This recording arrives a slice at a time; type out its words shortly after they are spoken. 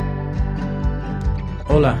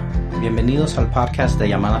Hola, bienvenidos al podcast de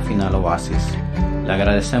Llamada Final Oasis. Le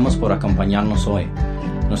agradecemos por acompañarnos hoy.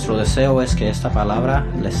 Nuestro deseo es que esta palabra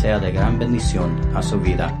le sea de gran bendición a su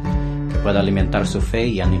vida, que pueda alimentar su fe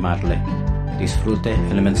y animarle. Disfrute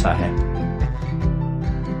el mensaje.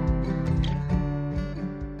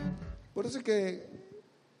 Por eso que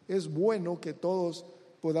es bueno que todos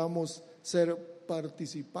podamos ser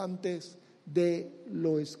participantes de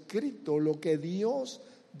lo escrito, lo que Dios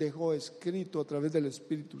dejó escrito a través del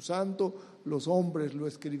Espíritu Santo. Los hombres lo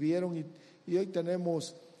escribieron y hoy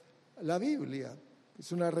tenemos la Biblia.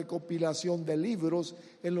 Es una recopilación de libros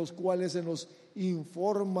en los cuales se nos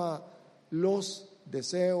informa los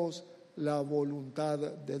deseos, la voluntad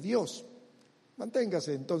de Dios.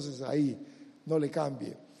 Manténgase entonces ahí, no le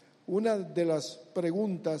cambie. Una de las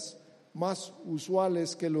preguntas más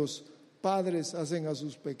usuales que los padres hacen a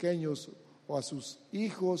sus pequeños o a sus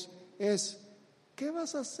hijos es: ¿qué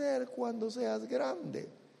vas a hacer cuando seas grande?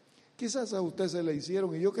 Quizás a usted se le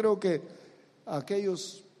hicieron, y yo creo que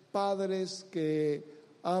aquellos padres que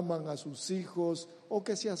aman a sus hijos o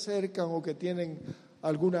que se acercan o que tienen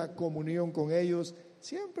alguna comunión con ellos,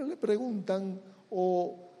 siempre le preguntan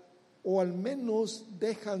o al menos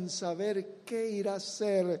dejan saber qué irá a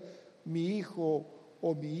ser mi hijo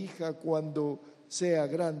o mi hija cuando sea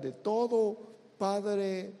grande. Todo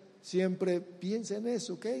padre siempre piensa en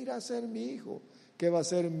eso: ¿qué irá a ser mi hijo? ¿Qué va a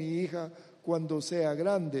ser mi hija cuando sea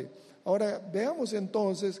grande? Ahora veamos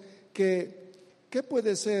entonces qué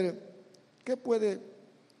puede ser, qué puede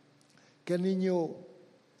que el niño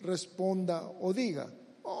responda o diga: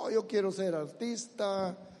 yo quiero ser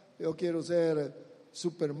artista, yo quiero ser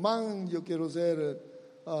Superman, yo quiero ser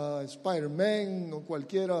Spider-Man o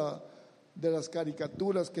cualquiera de las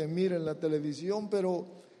caricaturas que mira en la televisión, pero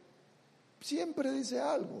siempre dice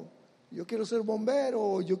algo: yo quiero ser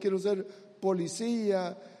bombero, yo quiero ser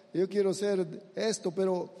policía, yo quiero ser esto.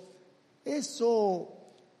 Pero eso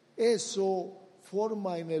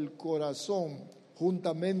forma en el corazón,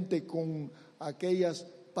 juntamente con aquellas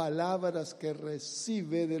palabras que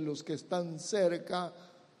recibe de los que están cerca,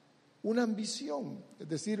 una ambición, es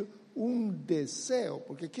decir, un deseo.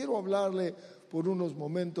 Porque quiero hablarle por unos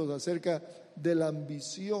momentos acerca de la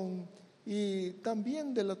ambición y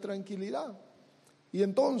también de la tranquilidad. Y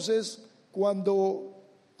entonces, cuando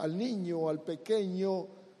al niño, al pequeño,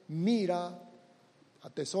 mira,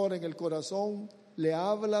 atesora en el corazón, le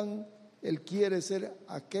hablan, él quiere ser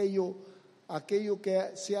aquello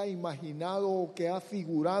que se ha imaginado o que ha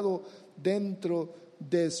figurado dentro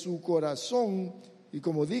de su corazón. Y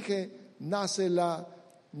como dije, nace la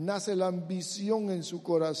ambición en su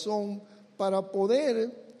corazón para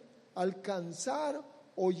poder alcanzar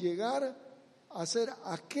o llegar a ser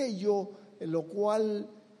aquello en lo cual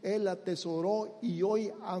él atesoró y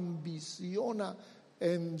hoy ambiciona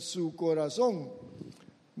en su corazón.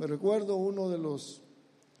 Me recuerdo uno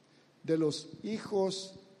de los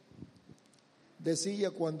hijos decía,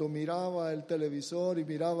 cuando miraba el televisor y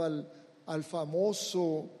miraba al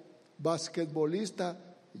famoso basquetbolista: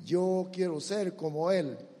 yo quiero ser como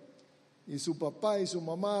él. Y su papá y su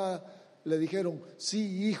mamá le dijeron: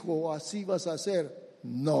 sí, hijo, así vas a ser.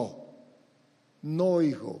 No,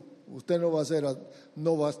 hijo, usted no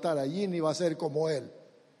va a estar allí ni va a ser como él.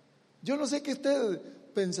 Yo no sé qué usted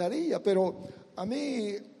pensaría, pero a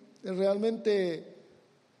mí realmente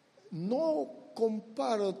no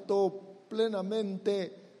comparto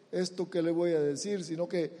plenamente esto que le voy a decir, sino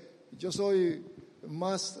que yo soy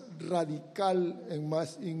más radical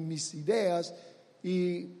en mis ideas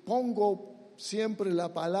y pongo siempre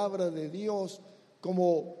la palabra de Dios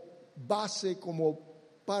como base, como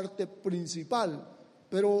parte principal.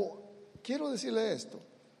 Pero quiero decirle esto,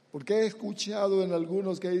 porque he escuchado en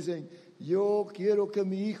algunos que dicen: yo quiero que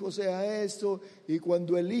mi hijo sea esto, y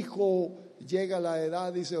cuando el hijo llega a la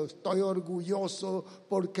edad dice: estoy orgulloso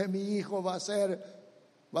porque mi hijo va a ser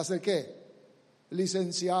 ¿qué?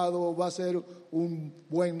 Licenciado, va a ser un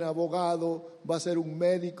buen abogado, va a ser un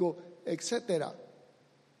médico, etcétera.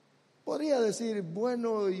 Podría decir: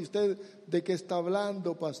 bueno, ¿y usted de qué está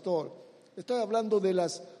hablando, pastor? Estoy hablando de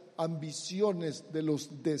las ambiciones, de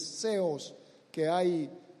los deseos que hay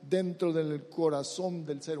dentro del corazón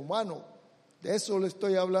del ser humano. De eso le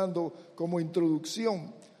estoy hablando como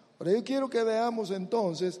introducción. Ahora yo quiero que veamos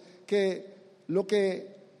entonces que lo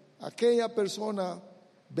que aquella persona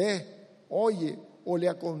ve, oye o le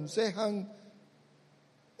aconsejan,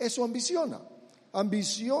 eso ambiciona.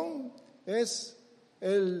 Ambición es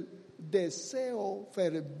el deseo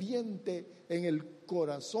ferviente en el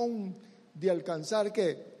corazón de alcanzar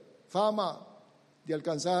 ¿qué? Fama, de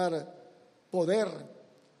alcanzar poder,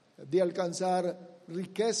 de alcanzar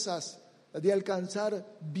riquezas, de alcanzar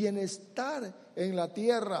bienestar en la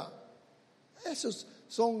tierra. Esas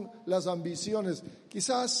son las ambiciones.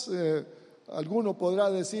 Quizás alguno podrá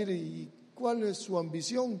decir, ¿y cuál es su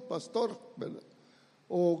ambición, pastor? ¿Verdad?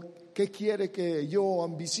 ¿O qué quiere que yo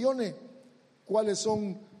ambicione? ¿Cuáles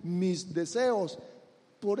son mis deseos?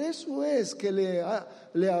 Por eso es que le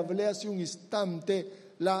hablé hace un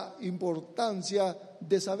instante la importancia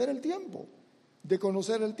de saber el tiempo, de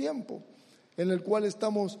conocer el tiempo en el cual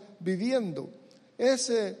estamos viviendo.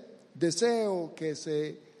 Ese deseo que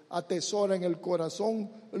se atesora en el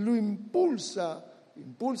corazón lo impulsa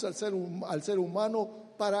al ser humano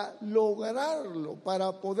para lograrlo,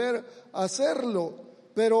 para poder hacerlo.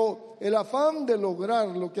 Pero el afán de lograr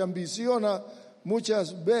lo que ambiciona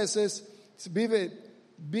muchas veces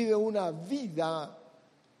vive una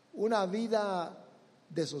vida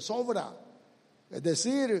de zozobra, es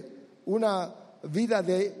decir, una vida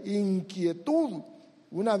de inquietud,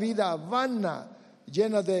 una vida vana,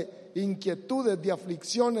 llena de inquietudes, de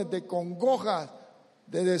aflicciones, de congojas,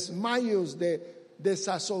 de desmayos, de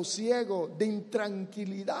desasosiego, de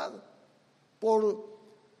intranquilidad,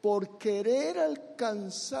 por querer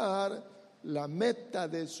alcanzar la meta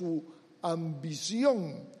de su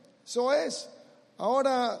ambición. Eso es.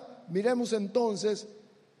 Ahora miremos entonces,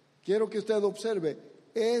 quiero que usted observe,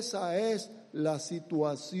 esa es la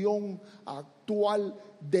situación actual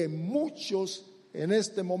de muchos en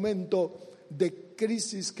este momento de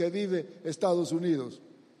crisis que vive Estados Unidos.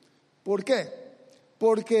 ¿Por qué?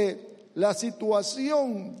 Porque la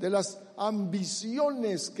situación de las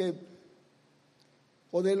ambiciones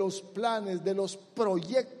o de los planes, de los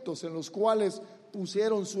proyectos en los cuales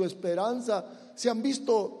pusieron su esperanza, se han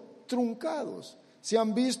visto truncados, se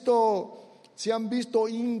han visto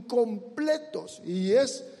incompletos, y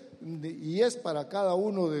es para cada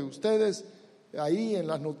uno de ustedes. Ahí en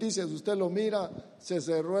las noticias usted lo mira, se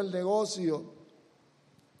cerró el negocio,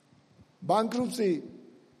 bankruptcy,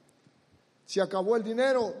 se acabó el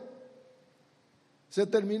dinero, se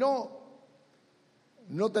terminó,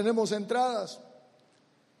 no tenemos entradas,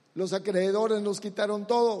 los acreedores nos quitaron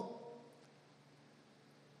todo.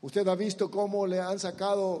 Usted ha visto cómo le han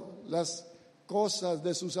sacado las cosas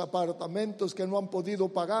de sus apartamentos que no han podido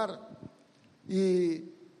pagar. ¿Y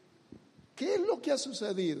qué es lo que ha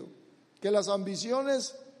sucedido? Que las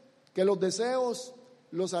ambiciones, que los deseos,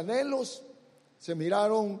 los anhelos se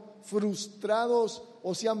miraron frustrados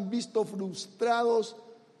o se han visto frustrados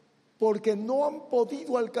porque no han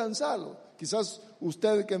podido alcanzarlo. Quizás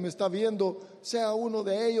usted que me está viendo sea uno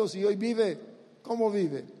de ellos y hoy vive, ¿cómo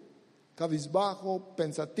vive? Cabizbajo,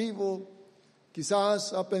 pensativo,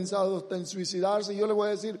 quizás ha pensado hasta en suicidarse. Y yo le voy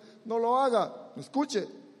a decir, no lo haga, escuche,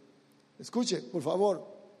 por favor.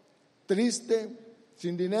 Triste,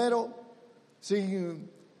 sin dinero, sin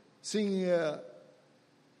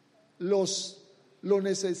lo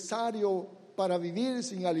necesario para vivir,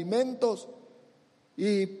 sin alimentos,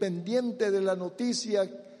 y pendiente de la noticia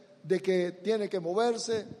de que tiene que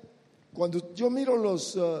moverse. Cuando yo miro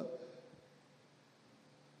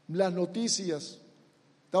las noticias,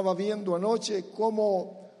 estaba viendo anoche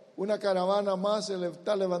cómo una caravana más se le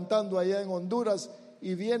está levantando allá en Honduras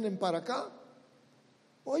y vienen para acá.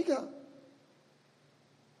 Oiga,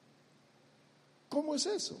 ¿cómo es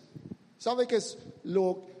eso? ¿Sabe que es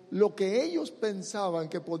lo que ellos pensaban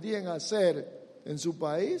que podían hacer en su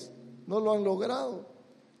país? No lo han logrado.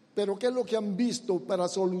 Pero ¿qué es lo que han visto para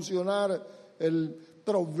solucionar el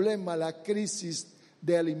problema, la crisis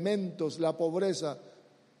de alimentos, la pobreza?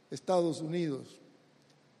 Estados Unidos.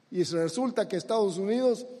 Y resulta que Estados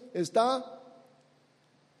Unidos está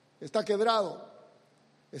quebrado,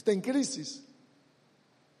 está en crisis.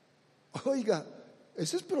 Oiga,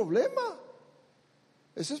 ese es problema.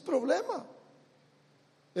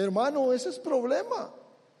 Hermano, ese es problema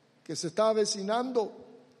que se está avecinando,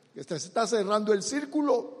 que se está cerrando el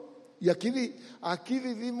círculo. Y aquí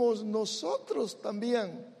vivimos nosotros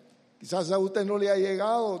también. Quizás a usted no le ha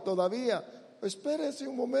llegado todavía. Espérese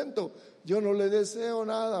un momento, yo no le deseo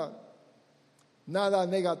nada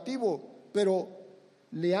negativo, pero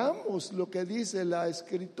leamos lo que dice la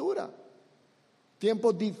Escritura.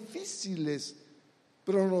 Tiempos difíciles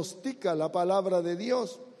pronostica la palabra de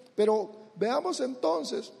Dios. Pero veamos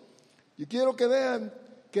entonces, y quiero que vean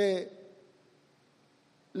que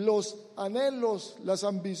los anhelos, las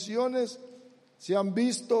ambiciones se han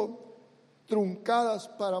visto truncadas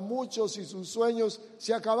para muchos y sus sueños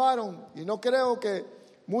se acabaron, y no creo que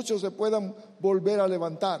muchos se puedan volver a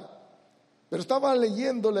levantar. Pero estaba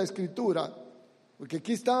leyendo la Escritura, porque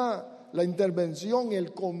aquí está la intervención,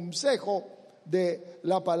 el consejo de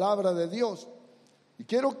la palabra de Dios, y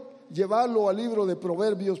quiero llevarlo al libro de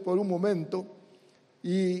Proverbios por un momento,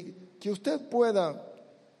 y que usted pueda,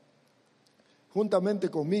 juntamente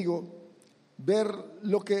conmigo, ver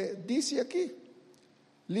lo que dice aquí.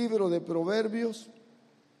 Libro de Proverbios.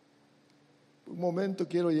 Un momento,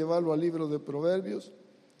 quiero llevarlo al libro de Proverbios.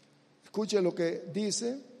 Escuche lo que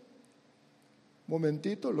dice. Un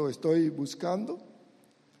momentito, lo estoy buscando.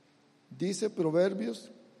 Dice Proverbios,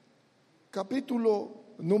 capítulo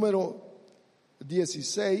número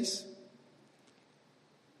 16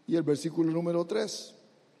 y el versículo número 3.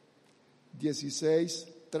 16,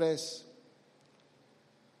 3.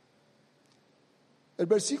 El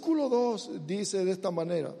versículo 2 dice de esta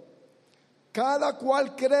manera: cada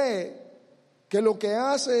cual cree que lo que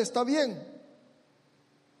hace está bien,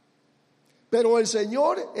 pero el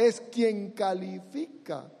Señor es quien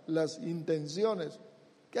califica las intenciones.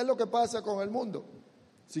 ¿Qué es lo que pasa con el mundo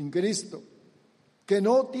sin Cristo? Que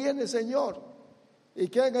no tiene Señor. ¿Y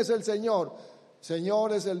quién es el Señor?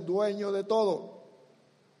 Señor es el dueño de todo.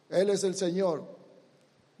 Él es el Señor.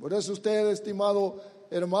 Por eso usted, estimado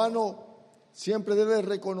hermano, siempre debe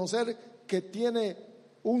reconocer que tiene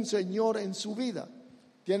un Señor en su vida.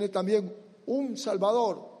 Tiene también un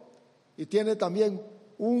Salvador y tiene también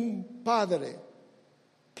un Padre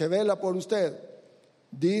que vela por usted.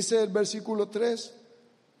 Dice el versículo 3: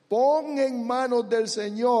 pon en manos del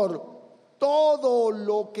Señor todo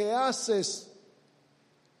lo que haces.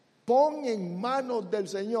 Pon en manos del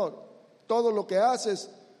Señor todo lo que haces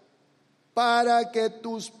para que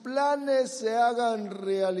tus planes se hagan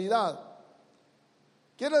realidad.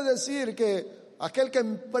 Quiere decir que aquel que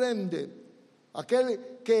emprende,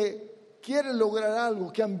 aquel que quiere lograr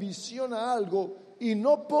algo, que ambiciona algo y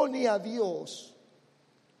no pone a Dios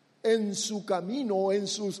en su camino, en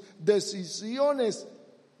sus decisiones,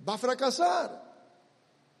 va a fracasar.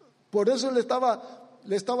 Por eso le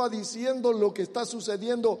estaba diciendo lo que está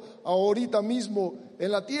sucediendo ahorita mismo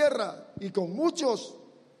en la tierra y con muchos.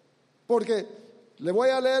 Porque le voy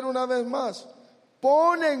a leer una vez más: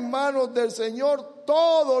 pon en manos del Señor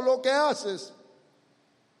todo lo que haces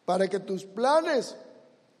para que tus planes,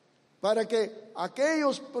 para que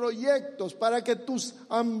aquellos proyectos, para que tus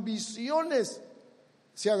ambiciones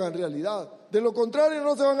se hagan realidad. De lo contrario,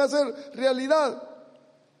 no se van a hacer realidad.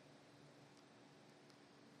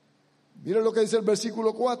 Miren lo que dice el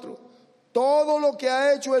versículo 4: todo lo que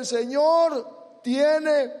ha hecho el Señor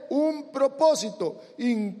tiene un propósito,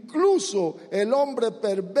 incluso el hombre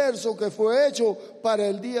perverso que fue hecho para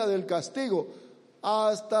el día del castigo.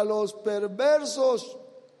 Hasta los perversos,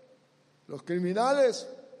 los criminales,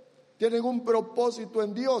 tienen un propósito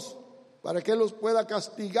en Dios para que Él los pueda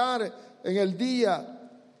castigar en el día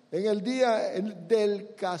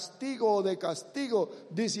del castigo o de castigo.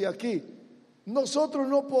 Dice aquí, nosotros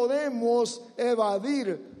no podemos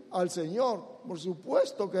evadir al Señor, por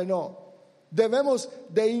supuesto que no. Debemos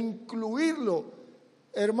de incluirlo,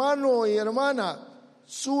 hermano y hermana.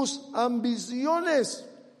 Sus ambiciones,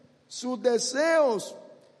 sus deseos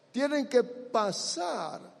tienen que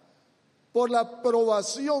pasar por la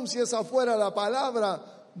aprobación, si esa fuera la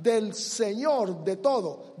palabra, del Señor de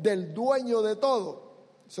todo, del dueño de todo.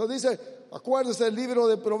 Eso dice, acuérdese el libro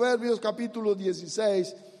de Proverbios capítulo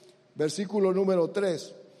 16, versículo número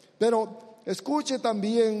 3. Pero escuche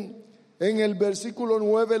también en el versículo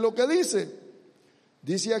 9 lo que dice.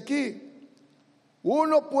 Dice aquí,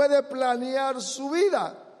 uno puede planear su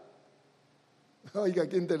vida. Oiga,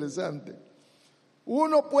 qué interesante.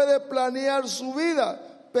 Uno puede planear su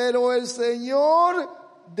vida, pero el Señor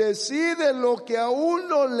decide lo que a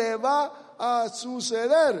uno le va a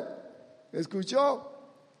suceder. ¿Escuchó?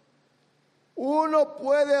 Uno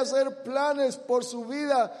puede hacer planes por su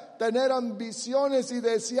vida, tener ambiciones y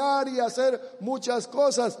desear y hacer muchas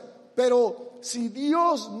cosas, pero si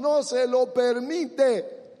Dios no se lo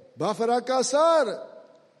permite, va a fracasar.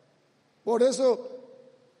 Por eso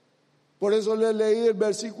le leí el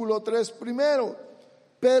versículo 3 primero.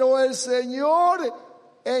 Pero el Señor,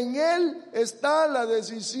 en Él está la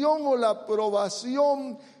decisión o la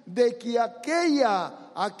aprobación de que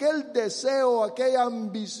aquel deseo, aquella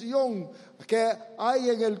ambición que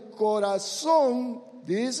hay en el corazón,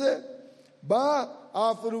 dice, va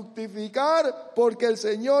a fructificar, porque el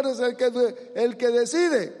Señor es el que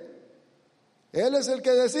decide. Él es el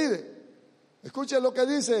que decide. Escuchen lo que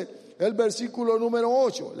dice el versículo número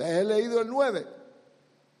 8. Les he leído el 9.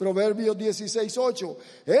 Proverbios 16:8.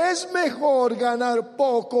 Es mejor ganar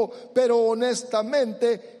poco, pero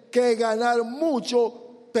honestamente, que ganar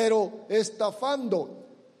mucho, pero estafando.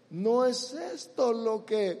 ¿No es esto lo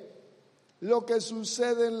que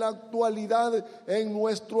sucede en la actualidad en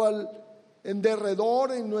nuestro en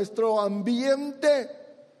derredor, en nuestro ambiente?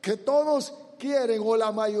 Que todos quieren, o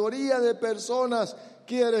la mayoría de personas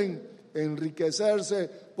quieren enriquecerse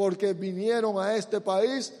porque vinieron a este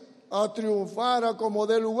país a triunfar a como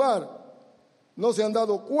dé lugar. No se han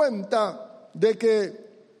dado cuenta de que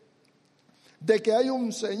hay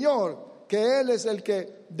un Señor, que Él es el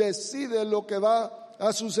que decide lo que va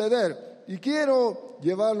a suceder. Y quiero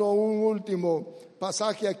llevarlo a un último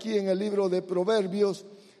pasaje aquí en el libro de Proverbios,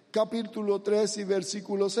 capítulo 3 y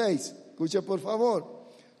versículo 6. Escuche por favor.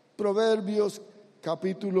 Proverbios,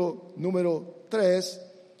 capítulo número 3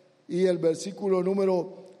 y el versículo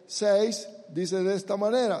número 6 dice de esta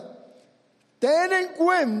manera: ten en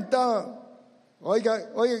cuenta,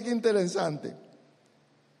 oiga qué interesante,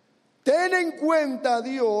 ten en cuenta a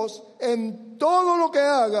Dios en todo lo que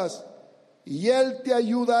hagas y Él te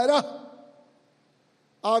ayudará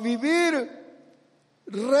a vivir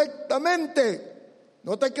rectamente.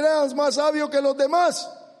 No te creas más sabio que los demás.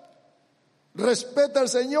 Respeta al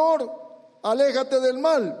Señor, aléjate del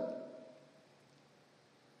mal.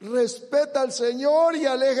 Respeta al Señor y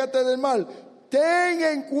aléjate del mal. Ten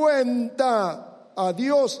en cuenta a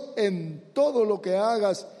Dios en todo lo que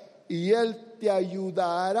hagas y Él te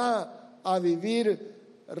ayudará a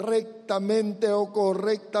vivir rectamente o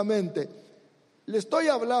correctamente. Le estoy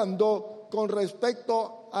hablando con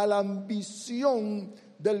respecto a la ambición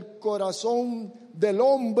del corazón del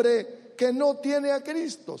hombre que no tiene a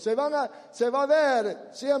Cristo. Se va a ver,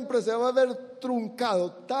 siempre se va a ver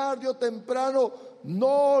truncado, tarde o temprano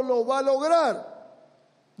no lo va a lograr.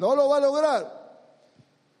 No lo va a lograr.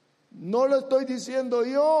 No lo estoy diciendo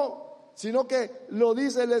yo, sino que lo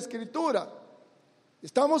dice la Escritura.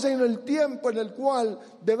 Estamos en el tiempo en el cual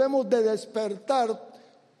debemos de despertar,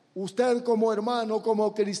 usted como hermano,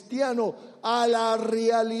 como cristiano, a la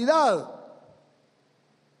realidad.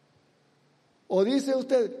 O dice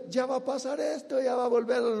usted, ya va a pasar esto, ya va a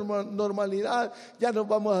volver a la normalidad, ya nos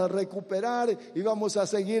vamos a recuperar y vamos a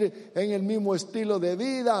seguir en el mismo estilo de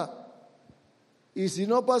vida. Y si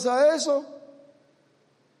no pasa eso,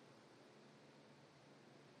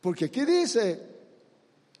 porque aquí dice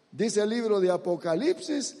el libro de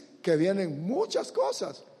Apocalipsis que vienen muchas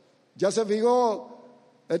cosas. Ya se fijó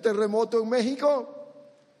el terremoto en México,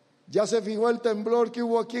 ya se fijó el temblor que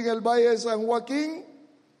hubo aquí en el Valle de San Joaquín.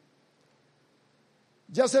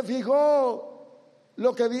 Ya se fijó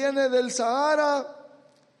lo que viene del Sahara,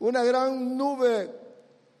 una gran nube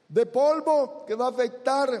de polvo que va a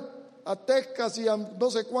afectar a Texas y a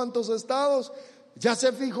no sé cuántos estados. Ya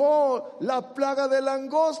se fijó la plaga de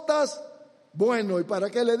langostas. Bueno, ¿y para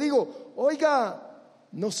qué le digo? Oiga,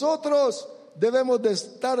 nosotros debemos de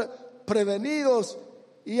estar prevenidos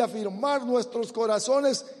y afirmar nuestros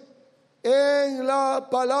corazones en la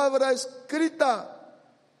palabra escrita.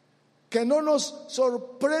 Que no nos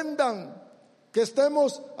sorprendan, que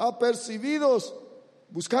estemos apercibidos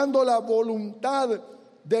buscando la voluntad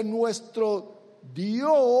de nuestro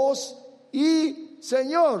Dios y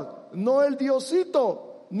Señor, no el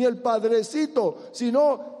Diosito ni el Padrecito,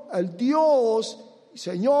 sino el Dios,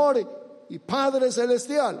 Señor y Padre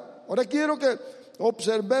Celestial. Ahora quiero que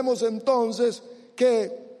observemos entonces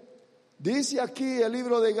que dice aquí el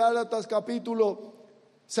libro de Gálatas capítulo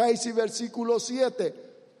 6 y versículo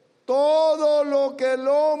 7: todo lo que el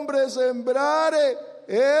hombre sembrare,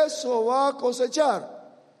 eso va a cosechar.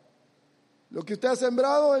 Lo que usted ha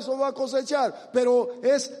sembrado, eso va a cosechar. Pero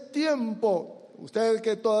es tiempo. Usted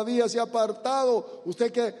que todavía se ha apartado,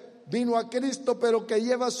 usted que vino a Cristo pero que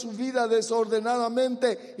lleva su vida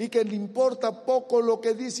desordenadamente y que le importa poco lo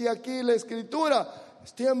que dice aquí la Escritura,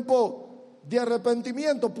 es tiempo de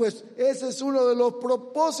arrepentimiento. Pues ese es uno de los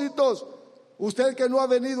propósitos. Usted que no ha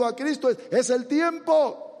venido a Cristo, es el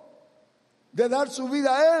tiempo de dar su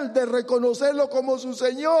vida a Él, de reconocerlo como su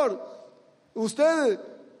Señor. Usted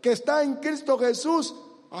que está en Cristo Jesús,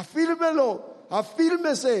 afírmelo,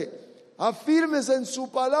 afírmese en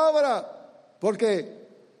su palabra, porque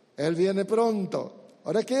Él viene pronto.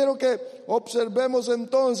 Ahora quiero que observemos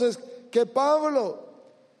entonces que Pablo,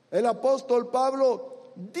 el apóstol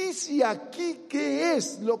Pablo, dice aquí qué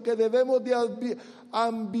es lo que debemos de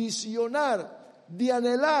ambicionar, de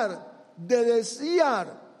anhelar, de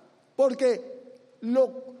desear. Porque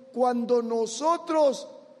cuando nosotros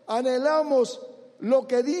anhelamos lo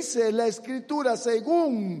que dice la Escritura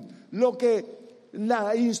según lo que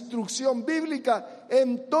la instrucción bíblica,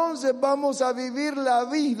 entonces vamos a vivir la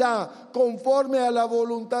vida conforme a la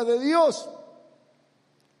voluntad de Dios.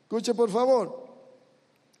 Escuche por favor.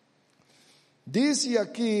 Dice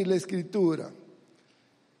aquí la Escritura,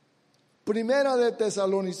 Primera de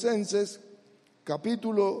Tesalonicenses,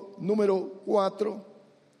 capítulo número 4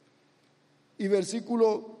 y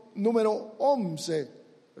versículo número 11,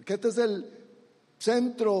 porque este es el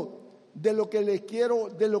centro de lo que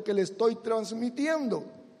le estoy transmitiendo.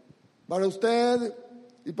 Para usted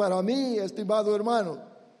y para mí, estimado hermano,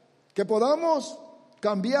 que podamos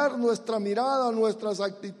cambiar nuestra mirada, nuestras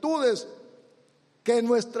actitudes, que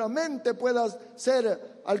nuestra mente pueda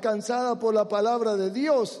ser alcanzada por la palabra de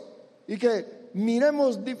Dios y que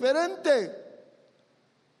miremos diferente.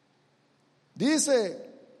 Dice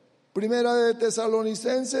Primera de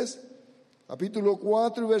Tesalonicenses, capítulo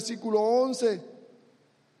 4 y versículo 11,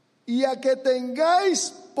 y a que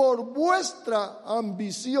tengáis por vuestra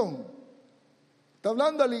ambición. Está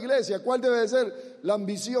hablando a la iglesia, ¿cuál debe ser la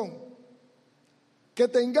ambición? Que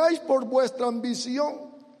tengáis por vuestra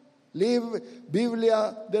ambición,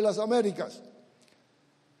 Biblia de las Américas,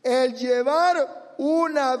 el llevar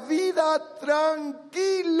una vida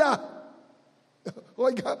tranquila.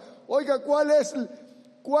 Oiga, ¿cuál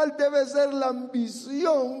debe ser la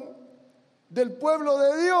ambición del pueblo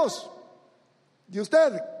de Dios? De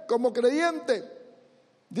usted, como creyente,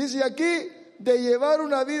 dice aquí, de llevar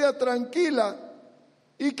una vida tranquila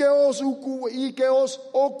y que os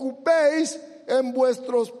ocupéis en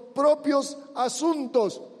vuestros propios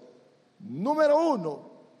asuntos. Número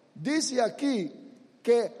 1, dice aquí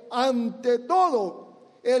que ante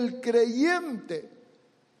todo el creyente,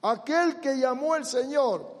 aquel que llamó el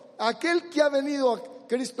Señor, aquel que ha venido a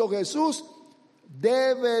Cristo Jesús,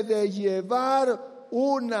 debe de llevar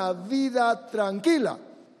una vida tranquila,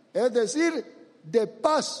 es decir, de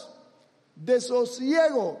paz, de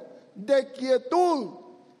sosiego, de quietud,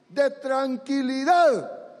 de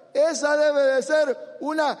tranquilidad. Esa debe de ser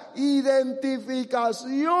una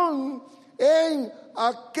identificación en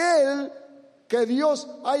aquel que Dios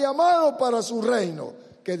ha llamado para su reino,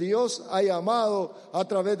 que Dios ha llamado a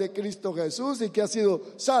través de Cristo Jesús y que ha sido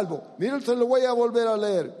salvo. Miren, se lo voy a volver a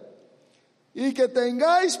leer. Y que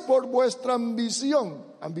tengáis por vuestra ambición,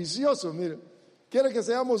 ambiciosos, miren, quiere que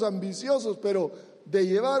seamos ambiciosos, pero de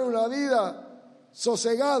llevar una vida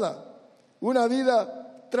sosegada, una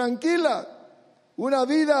vida tranquila, una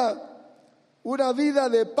vida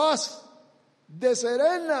de paz, de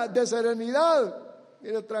serenidad,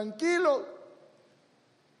 mire, tranquilo,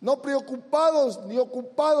 no preocupados ni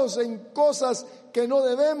ocupados en cosas que no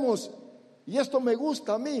debemos. Y esto me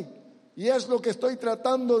gusta a mí, y es lo que estoy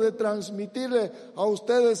tratando de transmitirle a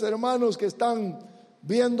ustedes, hermanos, que están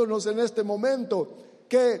viéndonos en este momento,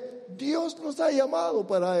 que Dios nos ha llamado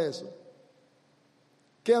para eso,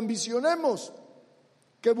 que ambicionemos,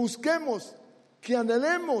 que busquemos, que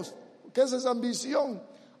anhelemos, que esa es ambición,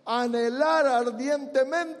 anhelar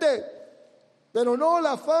ardientemente, pero no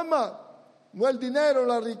la fama, no el dinero,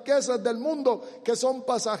 las riquezas del mundo que son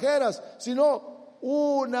pasajeras, sino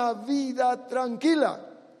una vida tranquila.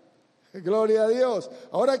 Gloria a Dios.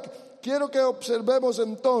 Ahora quiero que observemos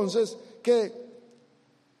entonces que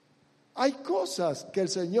hay cosas que el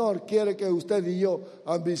Señor quiere que usted y yo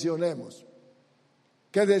ambicionemos,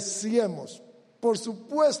 que deseemos, por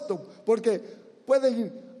supuesto, porque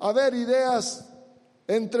pueden haber ideas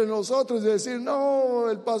entre nosotros y decir, no,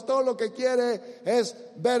 el pastor lo que quiere es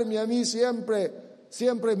verme a mí siempre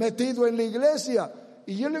metido en la iglesia.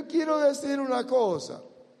 Y yo le quiero decir una cosa,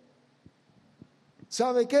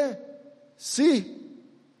 ¿sabe qué? Sí,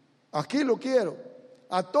 aquí lo quiero,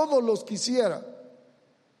 a todos los quisiera,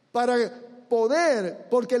 para poder,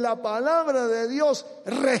 porque la palabra de Dios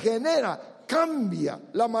regenera, cambia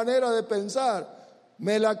la manera de pensar.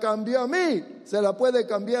 Me la cambió a mí, se la puede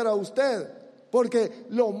cambiar a usted, porque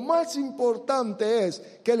lo más importante es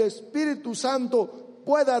que el Espíritu Santo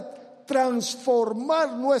pueda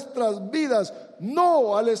transformar nuestras vidas,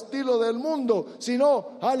 no al estilo del mundo,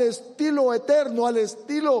 sino al estilo eterno, al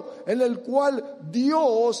estilo en el cual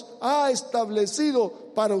Dios ha establecido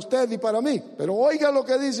para usted y para mí. Pero oiga lo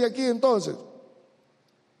que dice aquí entonces.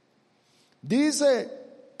 Dice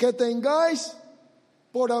que tengáis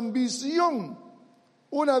por ambición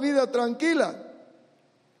una vida tranquila.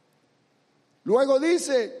 Luego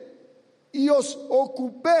dice, y os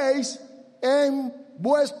ocupéis en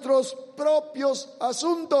vuestros propios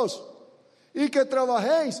asuntos y que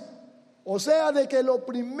trabajéis. O sea, de que lo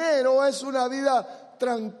primero es una vida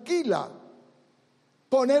tranquila,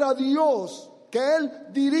 poner a Dios, que Él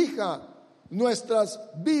dirija nuestras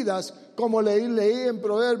vidas, como leí en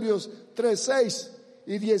Proverbios 3:6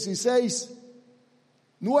 y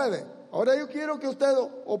 16:9. Ahora yo quiero que usted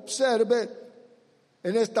observe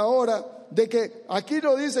en esta hora de que aquí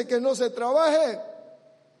no dice que no se trabaje,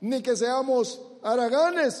 ni que seamos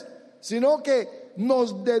haraganes, sino que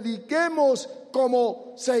nos dediquemos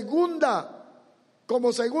como segunda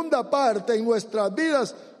parte en nuestras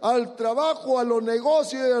vidas al trabajo, a los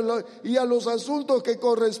negocios y a los asuntos que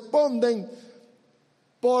corresponden,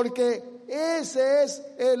 porque ese es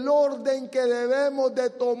el orden que debemos de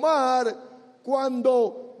tomar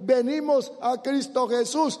cuando venimos a Cristo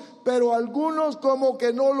Jesús, pero algunos como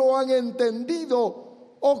que no lo han entendido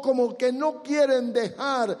o como que no quieren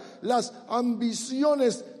dejar las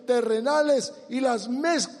ambiciones terrenales y las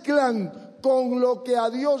mezclan con lo que a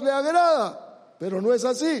Dios le agrada, pero no es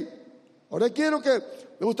así. Ahora quiero que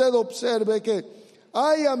usted observe que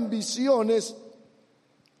hay ambiciones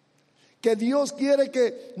que Dios quiere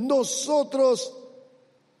que nosotros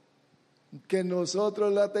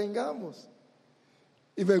la tengamos.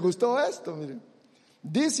 Y me gustó esto, miren.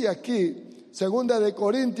 Dice aquí, 2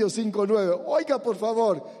 Corintios 5:9. Oiga, por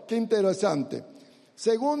favor, qué interesante.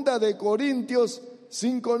 2 Corintios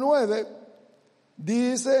 5:9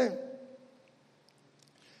 dice: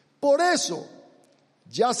 por eso,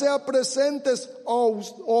 ya sea presentes o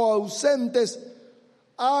ausentes,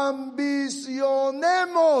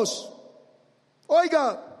 ambicionemos.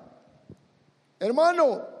 Oiga,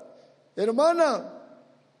 hermano, hermana,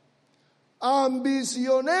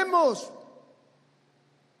 ambicionemos.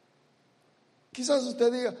 Quizás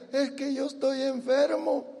usted diga: es que yo estoy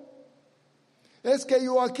enfermo, es que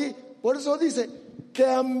yo aquí. Por eso dice que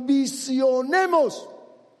ambicionemos.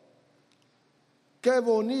 Qué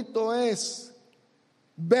bonito es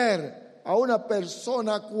ver a una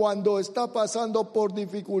persona cuando está pasando por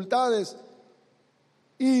dificultades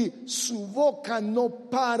y su boca no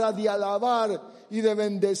para de alabar y de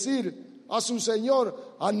bendecir a su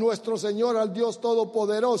Señor, a nuestro Señor, al Dios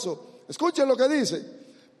Todopoderoso. Escuchen lo que dice: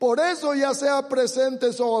 por eso, ya sea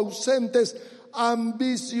presentes o ausentes,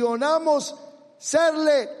 ambicionamos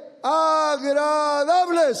serle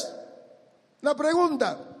agradables. Una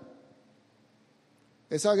pregunta: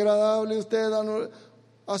 ¿es agradable usted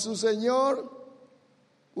a su Señor?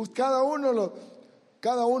 Cada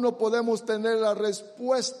uno podemos tener la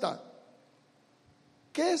respuesta.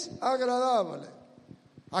 ¿Qué es agradable?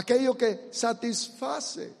 Aquello que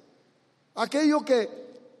satisface, aquello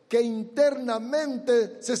que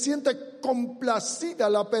internamente se siente complacida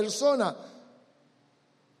la persona.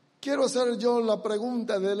 Quiero hacer yo la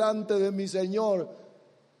pregunta delante de mi Señor: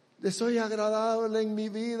 ¿le soy agradable en mi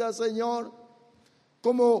vida, Señor?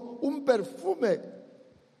 Como un perfume.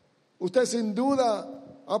 Usted sin duda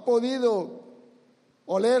ha podido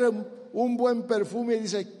oler un buen perfume y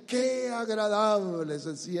dice: qué agradable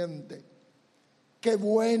se siente, qué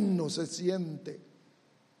bueno se siente.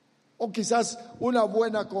 O quizás una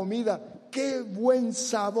buena comida, qué buen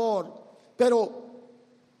sabor. Pero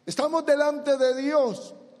estamos delante de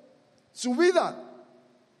Dios. Su vida,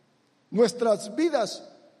 nuestras vidas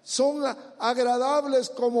son agradables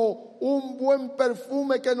como un buen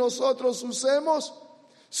perfume que nosotros usemos.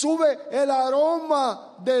 Sube el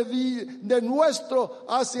aroma de nuestro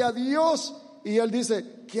hacia Dios. Y Él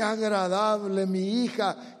dice: qué agradable mi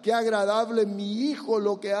hija, qué agradable mi hijo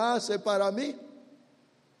lo que hace para mí.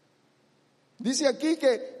 Dice aquí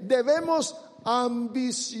que debemos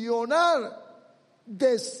ambicionar,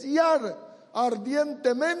 desear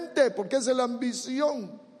ardientemente, porque es la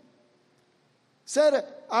ambición.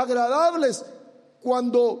 Ser agradables.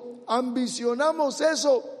 Cuando ambicionamos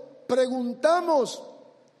eso, preguntamos,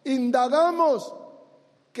 indagamos: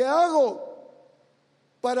 ¿qué hago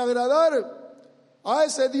para agradar a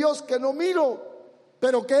ese Dios que no miro,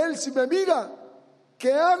 pero que Él sí me mira?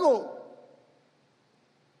 ¿Qué hago?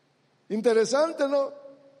 Interesante, ¿no?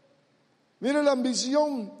 Mire la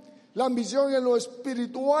ambición en lo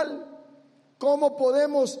espiritual. ¿Cómo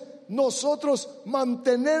podemos nosotros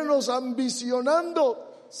mantenernos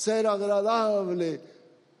ambicionando ser agradable?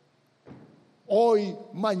 Hoy,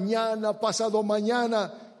 mañana, pasado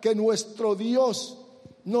mañana, que nuestro Dios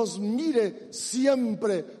nos mire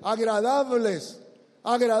siempre agradables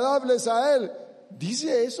a Él.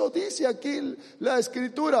 Dice aquí la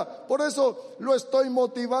Escritura. Por eso lo estoy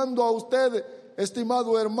motivando a usted,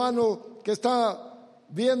 estimado hermano que está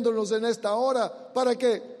viéndonos en esta hora, para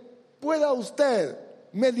que pueda usted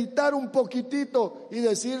meditar un poquitito y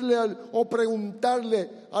decirle o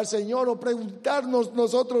preguntarle al Señor, o preguntarnos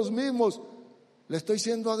nosotros mismos: ¿le estoy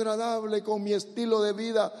siendo agradable con mi estilo de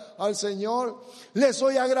vida al Señor? ¿Le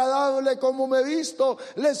soy agradable como me visto?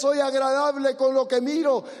 ¿Le soy agradable con lo que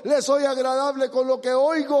miro? ¿Le soy agradable con lo que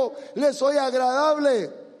oigo? ¿Le soy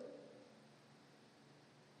agradable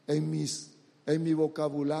en mi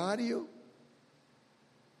vocabulario?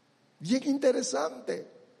 Bien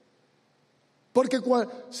interesante. Porque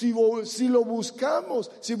si lo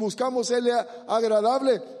buscamos, si buscamos serle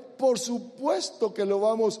agradable, por supuesto que lo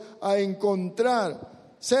vamos a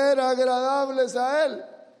encontrar. Ser agradables a Él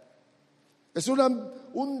es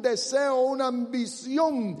un deseo, una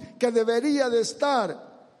ambición que debería de estar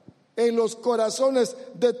en los corazones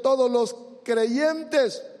de todos los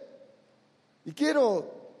creyentes. Y quiero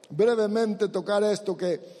brevemente tocar esto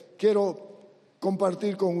que quiero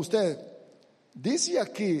compartir con usted. Dice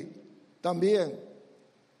aquí también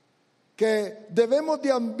que debemos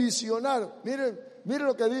de ambicionar. Mire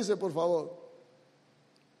lo que dice, por favor.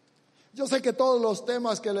 Yo sé que todos los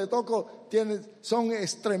temas que le toco son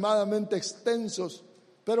extremadamente extensos,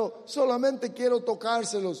 pero solamente quiero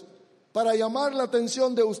tocárselos para llamar la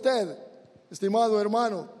atención de usted, estimado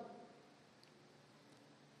hermano.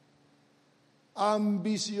 A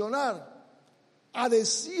ambicionar, a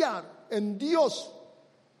desear en Dios,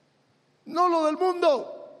 no lo del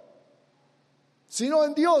mundo, sino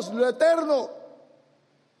en Dios, lo eterno,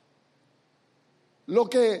 lo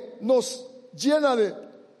que nos llena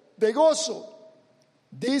de gozo.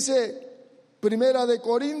 Dice Primera de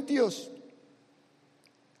Corintios,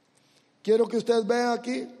 quiero que usted vea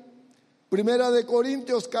aquí, Primera de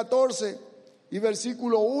Corintios 14 y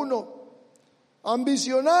versículo 1,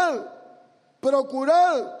 ambicionar,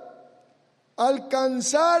 procurar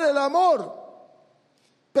alcanzar el amor,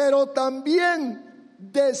 pero también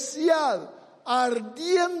desead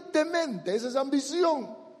ardientemente, esa es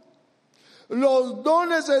ambición, los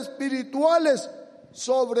dones espirituales,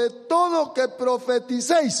 sobre todo que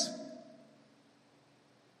profeticéis.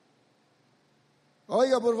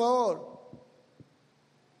 Oiga, por favor,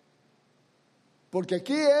 porque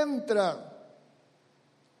aquí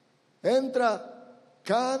entra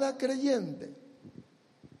cada creyente.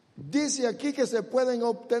 Dice aquí que se pueden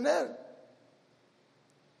obtener.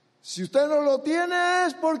 Si usted no lo tiene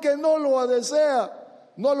es porque no lo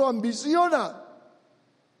desea, no lo ambiciona.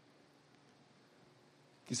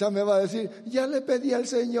 Quizá me va a decir, ya le pedí al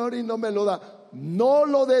Señor y no me lo da. No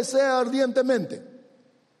lo desea ardientemente.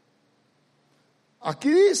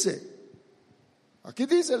 Aquí dice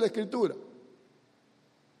la Escritura.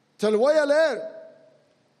 Se lo voy a leer.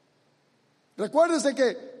 Recuérdese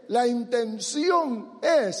que la intención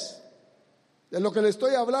es, de lo que le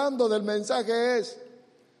estoy hablando, del mensaje es,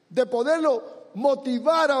 de poderlo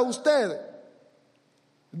motivar a usted,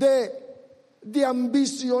 de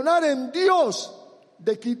ambicionar en Dios,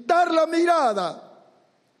 de quitar la mirada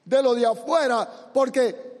de lo de afuera,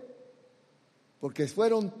 porque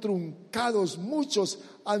fueron truncados, muchos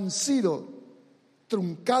han sido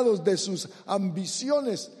truncados de sus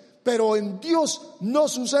ambiciones, pero en Dios no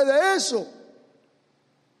sucede eso.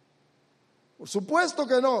 Por supuesto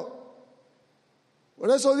que no.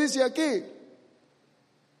 Por eso dice aquí,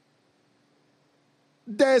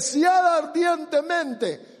 desead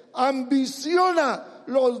ardientemente, ambiciona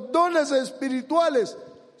los dones espirituales,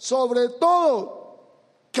 sobre todo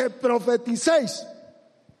que profeticéis.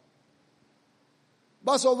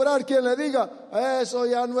 Va a sobrar quien le diga, eso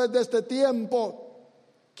ya no es de este tiempo.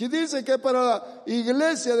 Aquí dice que para la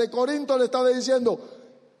iglesia de Corinto le estaba diciendo,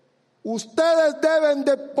 ustedes deben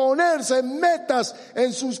de ponerse metas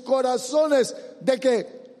en sus corazones de que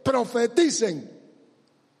profeticen.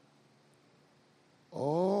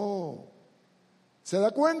 Oh, ¿se da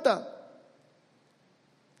cuenta?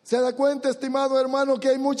 ¿Se da cuenta, estimado hermano, que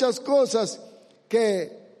hay muchas cosas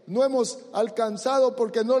que no hemos alcanzado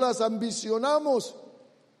porque no las ambicionamos?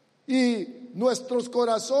 Y nuestros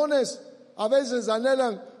corazones a veces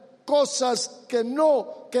anhelan cosas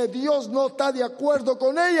que Dios no está de acuerdo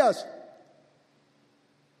con ellas.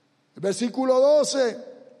 El versículo 12,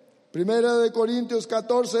 Primera de Corintios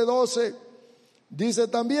 14, 12, dice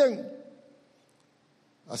también,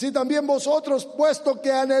 así también vosotros, puesto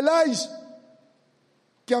que anheláis,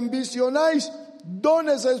 que ambicionáis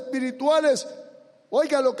dones espirituales,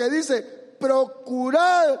 oiga lo que dice,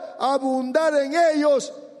 procurad abundar en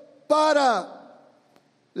ellos para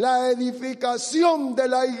la edificación de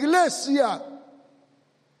la iglesia.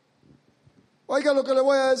 Oiga lo que le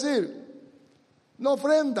voy a decir, no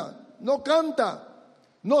ofrenda, no canta,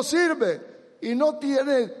 no sirve y no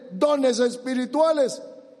tiene dones espirituales.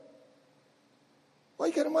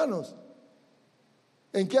 Oiga, hermanos,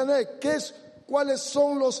 ¿en cuáles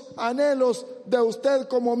son los anhelos de usted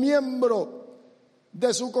como miembro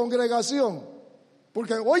de su congregación?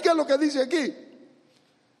 Porque oiga lo que dice aquí.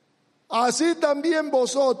 Así también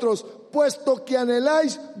vosotros, puesto que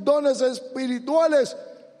anheláis dones espirituales,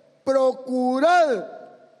 procurad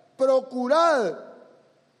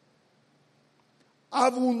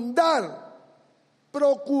abundar.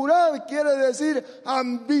 Procurad quiere decir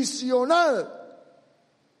ambicionad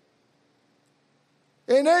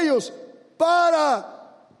en ellos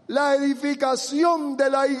para la edificación de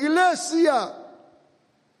la iglesia.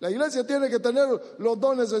 La iglesia tiene que tener los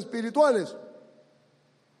dones espirituales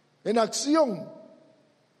en acción.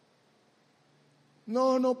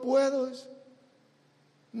 No puedo.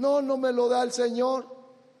 No me lo da el Señor.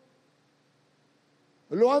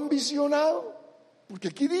 Lo ha ambicionado, Porque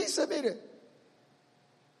aquí dice, mire,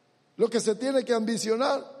 lo que se tiene que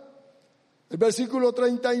ambicionar. El versículo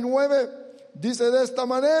 39 dice de esta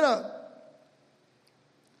manera: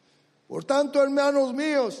 por tanto, hermanos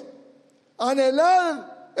míos, anhelad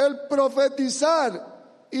el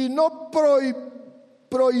profetizar y no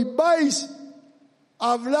prohibáis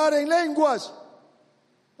hablar en lenguas.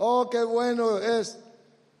 Oh, qué bueno es.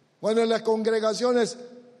 Bueno, en las congregaciones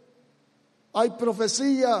hay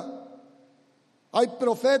profecía, hay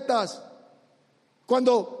profetas.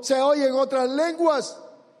 Cuando se oyen otras lenguas,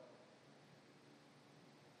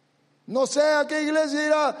 no sé a qué iglesia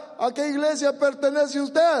irá, a qué iglesia pertenece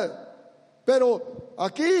usted, pero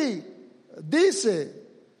aquí dice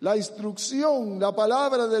la instrucción, la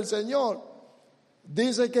palabra del Señor,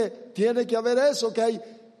 dice que tiene que haber eso, que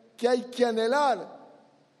hay que anhelar,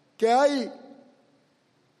 que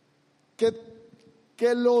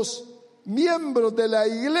los miembros de la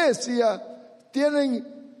iglesia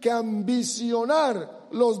tienen que ambicionar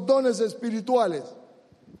los dones espirituales.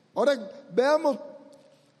 Ahora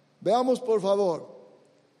veamos por favor,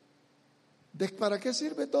 ¿para qué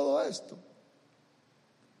sirve todo esto?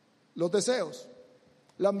 Los deseos,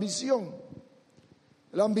 la ambición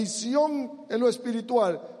en lo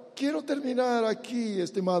espiritual. Quiero terminar aquí,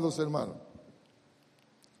 estimados hermanos,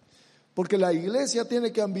 porque la iglesia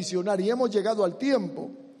tiene que ambicionar, y hemos llegado al tiempo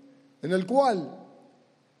en el cual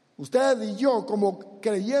usted y yo, como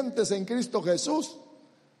creyentes en Cristo Jesús,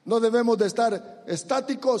 no debemos de estar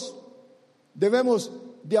estáticos, debemos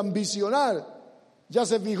de ambicionar. Ya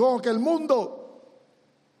se fijó que el mundo,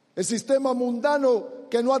 el sistema mundano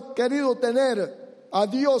que no ha querido tener a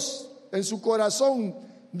Dios en su corazón,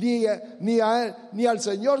 ni a él, ni al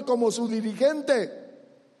Señor como su dirigente,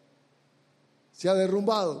 se ha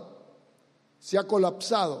derrumbado, se ha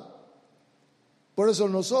colapsado. Por eso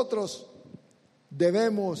nosotros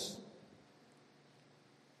debemos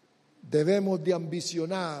de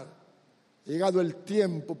ambicionar. Llegado el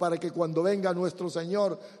tiempo para que cuando venga nuestro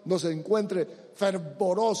Señor nos encuentre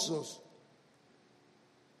fervorosos,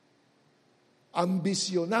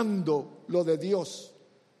 ambicionando lo de Dios,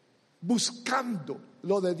 buscando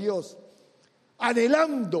lo de Dios,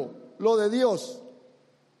 anhelando lo de Dios.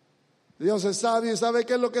 Dios es sabio y sabe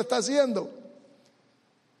qué es lo que está haciendo.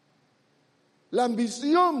 La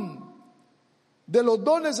ambición de los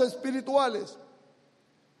dones espirituales,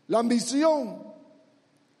 la ambición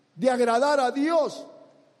de agradar a Dios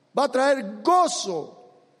va a traer gozo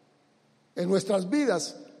en nuestras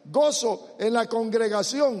vidas, gozo en la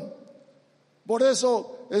congregación. Por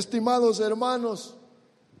eso, estimados hermanos,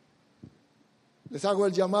 les hago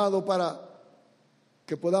el llamado para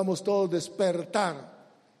que podamos todos despertar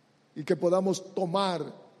y que podamos tomar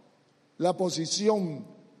la posición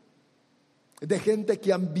de gente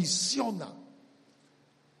que ambiciona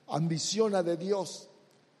de Dios,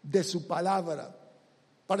 de su palabra,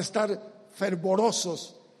 para estar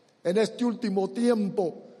fervorosos en este último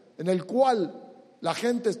tiempo en el cual la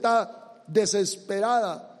gente está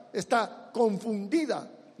desesperada, está confundida,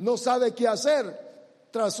 no sabe qué hacer,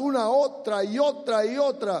 tras una otra y otra y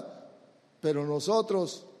otra. Pero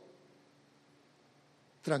nosotros,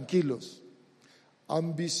 tranquilos,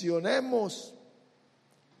 ambicionemos,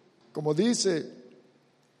 como dice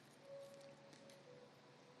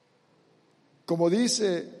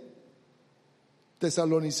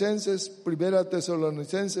Primera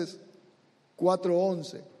Tesalonicenses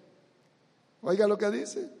 4:11. Oiga lo que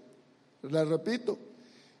dice, le repito: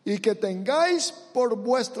 y que tengáis por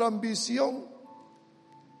vuestra ambición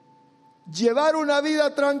llevar una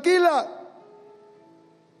vida tranquila.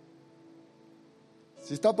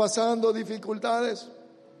 Si está pasando dificultades,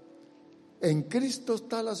 en Cristo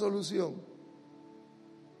está la solución.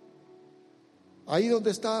 Ahí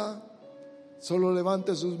donde está, solo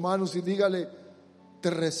levante sus manos y dígale: te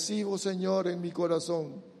recibo, Señor, en mi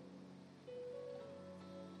corazón.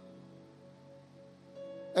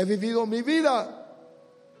 He vivido mi vida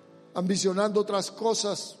ambicionando otras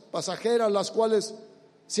cosas pasajeras, las cuales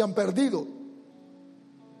se han perdido.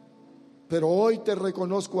 Pero hoy te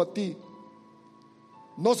reconozco a ti,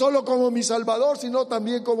 no solo como mi Salvador, sino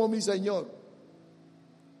también como mi Señor.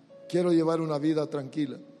 Quiero llevar una vida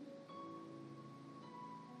tranquila.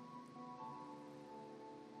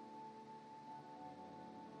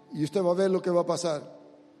 Y usted va a ver lo que va a pasar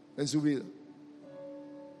en su vida.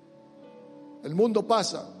 El mundo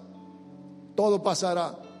pasa, todo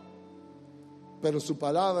pasará, pero su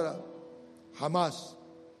palabra jamás.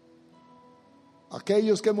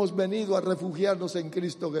 Aquellos que hemos venido a refugiarnos en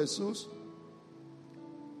Cristo Jesús,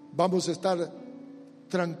 vamos a estar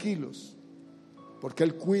tranquilos, porque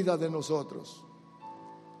Él cuida de nosotros.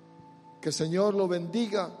 Que el Señor lo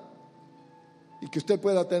bendiga y que usted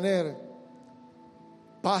pueda tener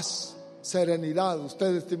paz, serenidad,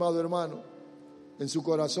 usted, estimado hermano, en su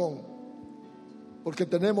corazón, porque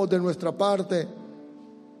tenemos de nuestra parte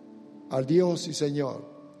al Dios y Señor.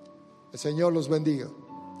 El Señor los bendiga.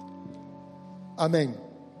 Amén.